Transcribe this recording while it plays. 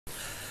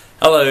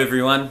Hello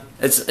everyone,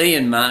 it's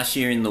Ian Marsh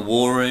here in the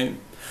War Room.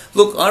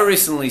 Look, I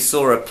recently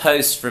saw a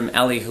post from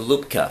Ali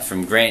Halupka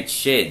from Grant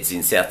Sheds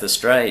in South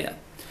Australia.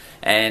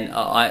 And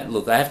I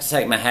have to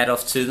take my hat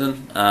off to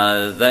them.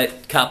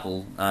 That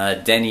couple,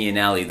 Danny and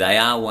Ali, they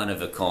are one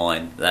of a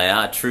kind. They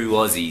are true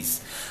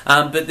Aussies.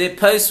 But their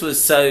post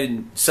was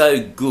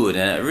so good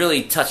and it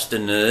really touched a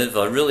nerve.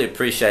 I really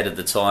appreciated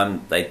the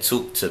time they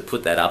took to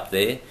put that up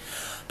there.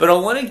 But I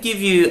want to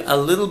give you a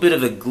little bit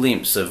of a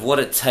glimpse of what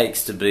it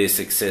takes to be a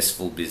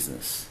successful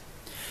business.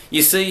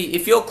 You see,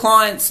 if your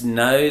clients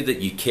know that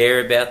you care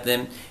about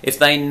them, if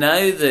they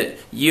know that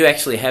you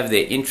actually have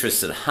their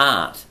interests at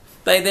heart,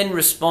 they then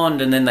respond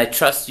and then they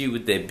trust you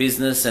with their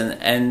business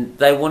and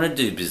they want to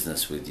do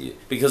business with you.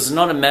 Because it's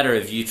not a matter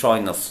of you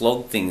trying to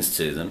flog things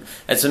to them.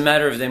 It's a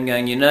matter of them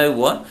going, you know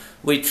what?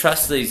 We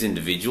trust these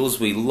individuals.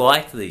 We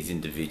like these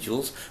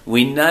individuals.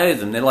 We know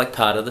them. They're like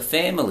part of the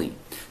family.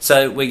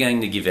 So we're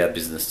going to give our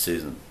business to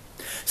them.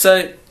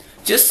 So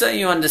just so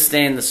you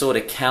understand the sort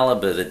of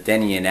calibre that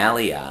Danny and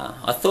Ali are,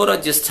 I thought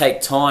I'd just take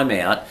time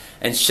out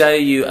and show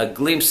you a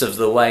glimpse of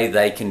the way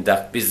they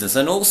conduct business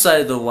and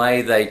also the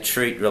way they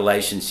treat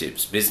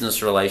relationships,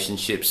 business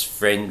relationships,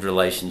 friend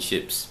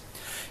relationships.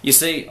 You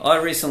see, I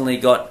recently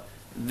got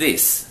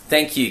this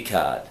thank you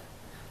card.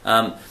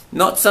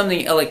 Not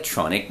something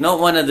electronic, not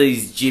one of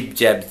these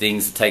jib-jab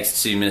things that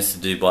takes 2 minutes to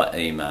do by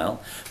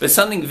email, but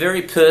something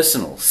very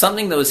personal,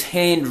 something that was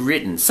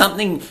handwritten,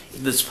 something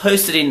that's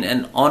posted in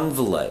an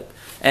envelope.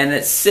 And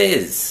it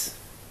says,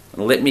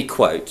 let me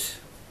quote,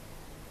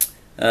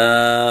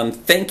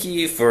 thank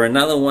you for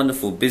another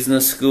wonderful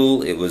business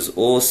school. It was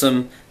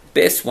awesome.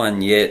 Best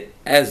one yet.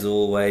 As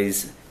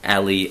always,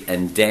 Ali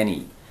and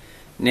Danny.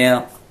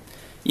 Now,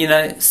 you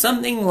know,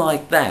 something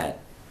like that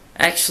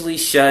actually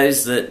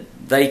shows that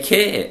they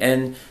care,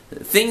 and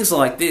things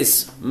like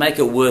this make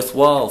it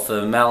worthwhile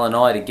for Mal and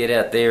I to get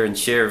out there and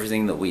share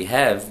everything that we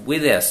have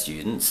with our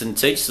students and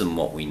teach them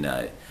what we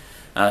know,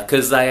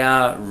 because they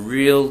are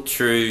real,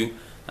 true,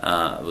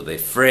 they're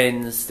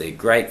friends, they're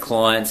great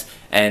clients,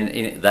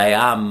 and they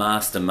are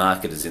master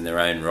marketers in their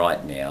own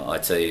right now. I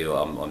tell you,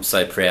 I'm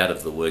so proud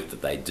of the work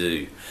that they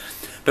do.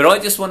 But I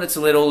just wanted to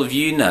let all of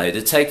you know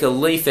to take a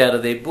leaf out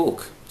of their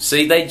book.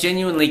 See, they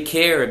genuinely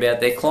care about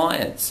their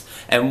clients.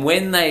 And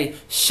when they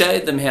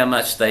showed them how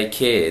much they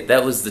cared,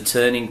 that was the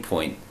turning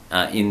point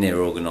in their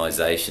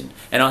organisation.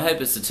 And I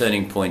hope it's the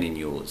turning point in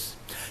yours.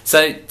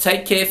 So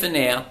take care for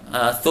now.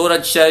 Thought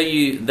I'd show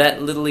you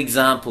that little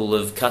example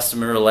of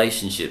customer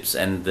relationships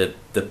and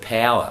the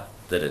power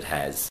that it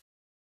has.